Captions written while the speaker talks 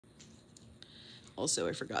Also,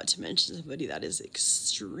 I forgot to mention somebody that is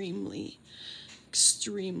extremely,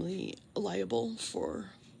 extremely liable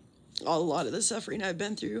for a lot of the suffering I've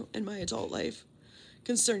been through in my adult life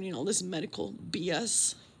concerning all this medical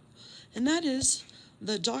BS. And that is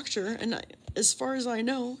the doctor, and as far as I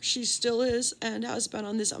know, she still is and has been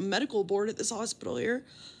on this medical board at this hospital here,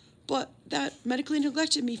 but that medically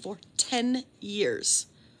neglected me for 10 years.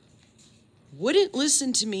 Wouldn't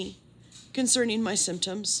listen to me concerning my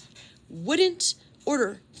symptoms, wouldn't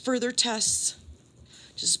order further tests,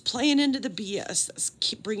 just playing into the BS that's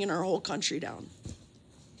keep bringing our whole country down.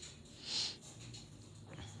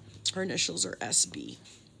 Her initials are SB.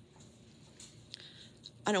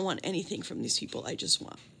 I don't want anything from these people. I just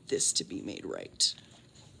want this to be made right.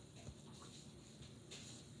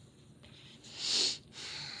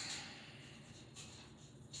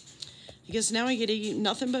 I guess now I get to eat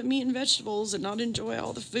nothing but meat and vegetables and not enjoy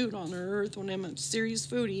all the food on earth when I'm a serious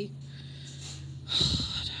foodie.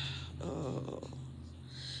 Oh,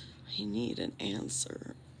 I need an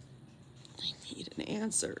answer. I need an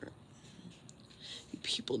answer. You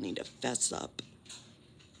people need to fess up.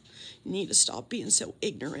 You need to stop being so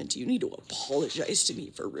ignorant. You need to apologize to me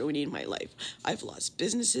for ruining my life. I've lost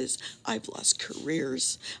businesses. I've lost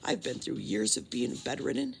careers. I've been through years of being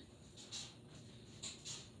bedridden.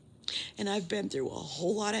 And I've been through a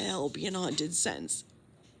whole lot of hell being haunted since.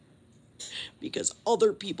 Because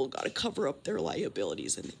other people got to cover up their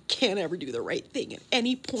liabilities and they can't ever do the right thing at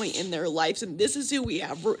any point in their lives. And this is who we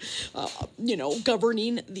have,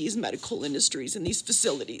 governing these medical industries and these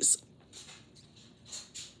facilities.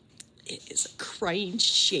 It is a crying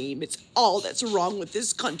shame. It's all that's wrong with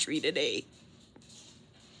this country today.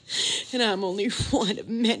 And I'm only one of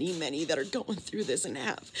many, many that are going through this and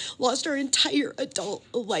have lost our entire adult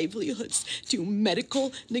livelihoods to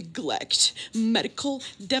medical neglect, medical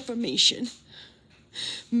defamation,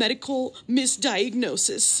 medical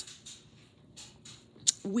misdiagnosis.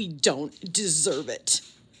 We don't deserve it.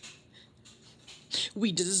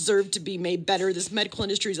 We deserve to be made better. This medical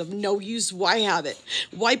industry is of no use. Why have it?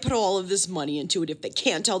 Why put all of this money into it if they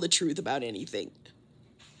can't tell the truth about anything?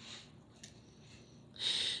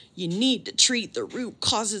 You need to treat the root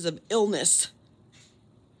causes of illness.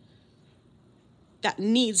 That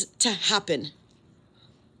needs to happen.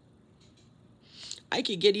 I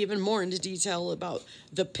could get even more into detail about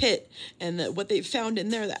the pit and what they found in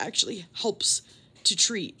there that actually helps to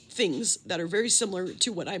treat things that are very similar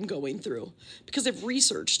to what I'm going through because I've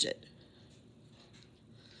researched it.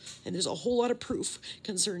 And there's a whole lot of proof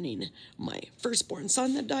concerning my firstborn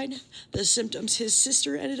son that died, the symptoms his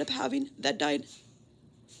sister ended up having that died.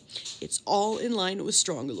 It's all in line with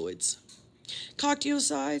strongyloids,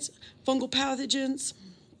 coccidioids, fungal pathogens.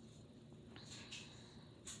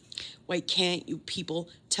 Why can't you people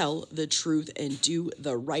tell the truth and do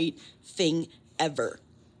the right thing ever?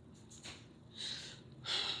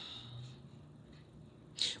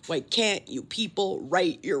 Why can't you people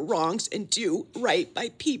right your wrongs and do right by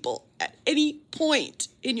people at any point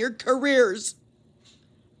in your careers?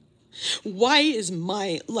 Why is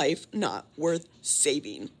my life not worth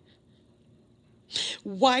saving?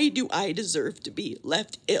 Why do I deserve to be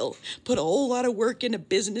left ill? Put a whole lot of work into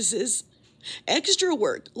businesses. Extra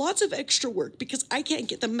work, lots of extra work because I can't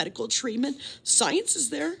get the medical treatment. Science is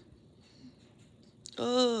there.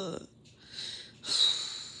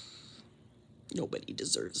 Nobody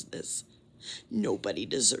deserves this. Nobody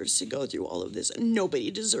deserves to go through all of this. Nobody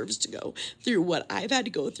deserves to go through what I've had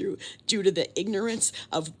to go through due to the ignorance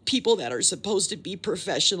of people that are supposed to be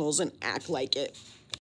professionals and act like it.